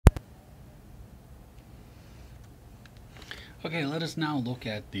Okay, let us now look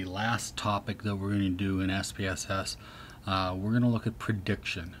at the last topic that we're going to do in SPSS. We're going to look at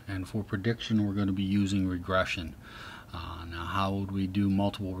prediction, and for prediction we're going to be using regression. Now, how would we do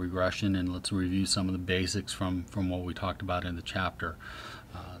multiple regression? And let's review some of the basics from what we talked about in the chapter.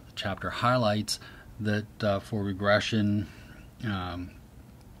 The chapter highlights that for regression, at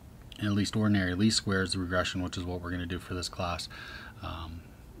least ordinary least squares the regression, which is what we're going to do for this class.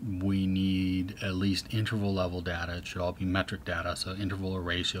 We need at least interval level data. It should all be metric data, so interval or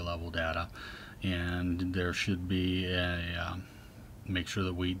ratio level data, and there should be a make sure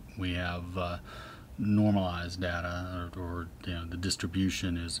that we have normalized data, or the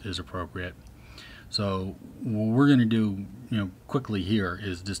distribution is appropriate. So what we're going to do quickly here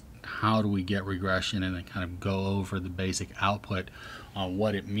is just how do we get regression, and then kind of go over the basic output on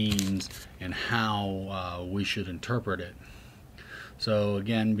what it means and how we should interpret it. So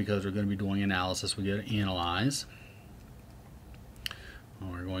again, because we're going to be doing analysis, we go to analyze.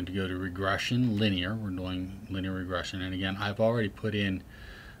 We're going to go to regression, linear. We're doing linear regression, and again, I've already put in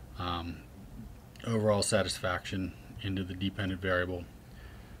overall satisfaction into the dependent variable.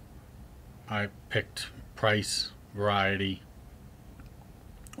 I picked price, variety,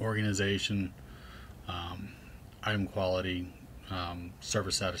 organization, item quality,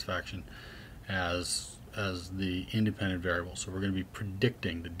 service satisfaction as the independent variable. So we're going to be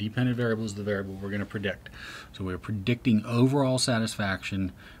predicting. The dependent variable is the variable we're going to predict. So we're predicting overall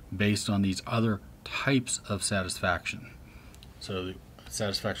satisfaction based on these other types of satisfaction. So the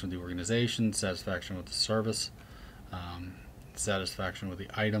satisfaction with the organization, satisfaction with the service, satisfaction with the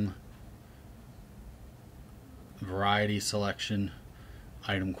item, variety selection,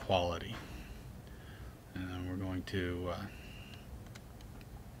 item quality. And then we're going to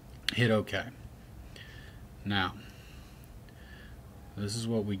hit OK. Now, this is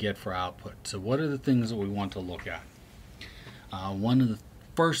what we get for output. So what are the things that we want to look at? One of the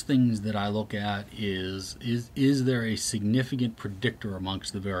first things that I look at is there a significant predictor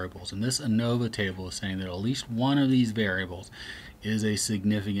amongst the variables? And this ANOVA table is saying that at least one of these variables is a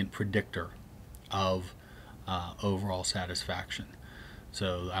significant predictor of overall satisfaction.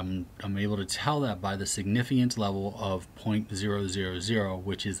 So I'm able to tell that by the significance level of 0.000,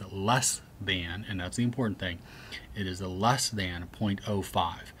 which is less than, and that's the important thing, it is a less than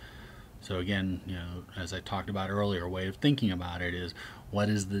 0.05. So again, as I talked about earlier, a way of thinking about it is what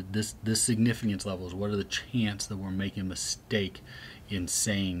is this significance levels? What are the chance that we're making a mistake in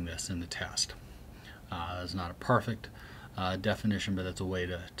saying this in the test? That's not a perfect definition, but that's a way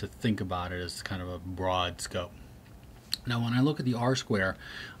to think about it as kind of a broad scope. Now, when I look at the R-square,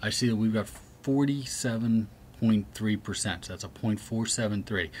 I see that we've got 47.3%. So that's a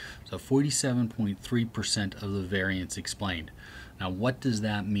 0.473. So 47.3% of the variance explained. Now, what does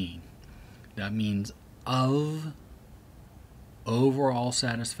that mean? That means of overall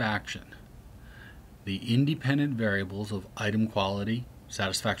satisfaction, the independent variables of item quality,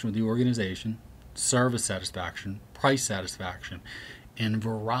 satisfaction with the organization, service satisfaction, price satisfaction, and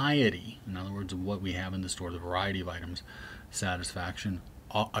variety, in other words, what we have in the store, the variety of items, satisfaction,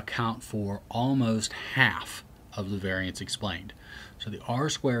 account for almost half of the variance explained. So the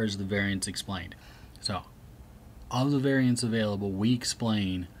R-square is the variance explained. So of the variance available, we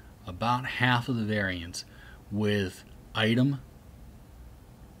explain about half of the variance with item,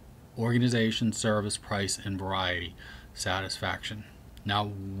 organization, service, price, and variety satisfaction. Now,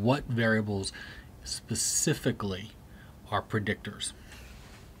 what variables specifically are predictors?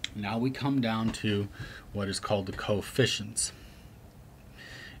 Now we come down to what is called the coefficients.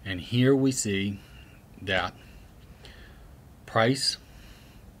 And here we see that price,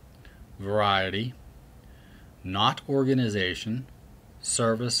 variety, not organization,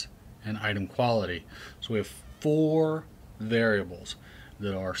 service, and item quality. So we have 4 variables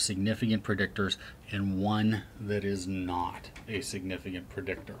that are significant predictors and one that is not a significant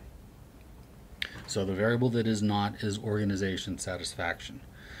predictor. So the variable that is not is organization satisfaction.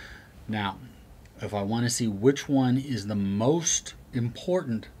 Now, if I want to see which one is the most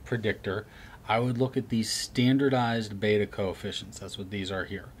important predictor, I would look at these standardized beta coefficients. That's what these are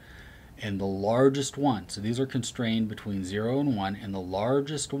here. And the largest one, so these are constrained between 0 and 1, and the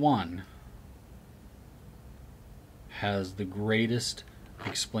largest one has the greatest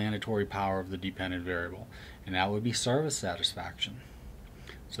explanatory power of the dependent variable, and that would be service satisfaction.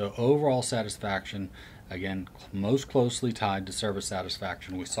 So overall satisfaction, again, most closely tied to service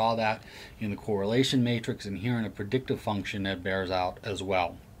satisfaction. We saw that in the correlation matrix, and here in a predictive function that bears out as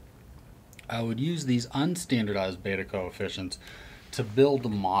well. I would use these unstandardized beta coefficients to build the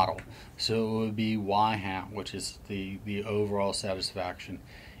model. So it would be y hat, which is the overall satisfaction,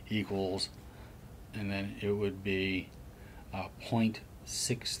 equals, and then it would be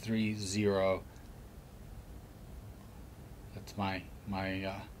 0.630. That's my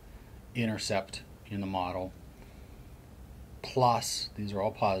intercept in the model, plus, these are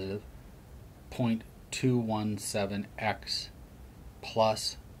all positive, 0.217x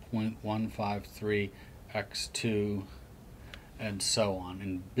plus 0.153x2, and so on,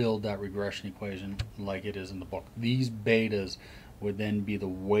 and build that regression equation like it is in the book. These betas would then be the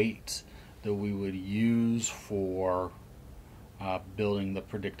weights that we would use for building the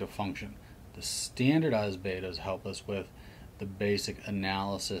predictive function. The standardized betas help us with the basic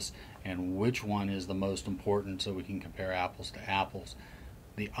analysis and which one is the most important so we can compare apples to apples.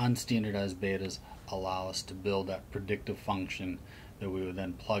 The unstandardized betas allow us to build that predictive function that we would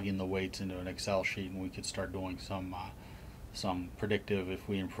then plug in the weights into an Excel sheet, and we could start doing some predictive. If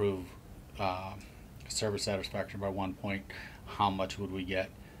we improve service satisfaction by 1 point, how much would we get,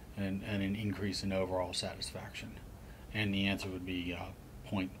 and an increase in overall satisfaction? And the answer would be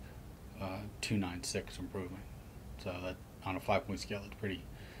 0.296 improvement. So that on a 5-point scale, it's pretty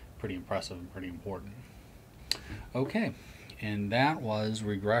impressive and pretty important. Okay, and that was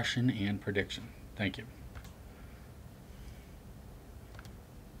regression and prediction. Thank you.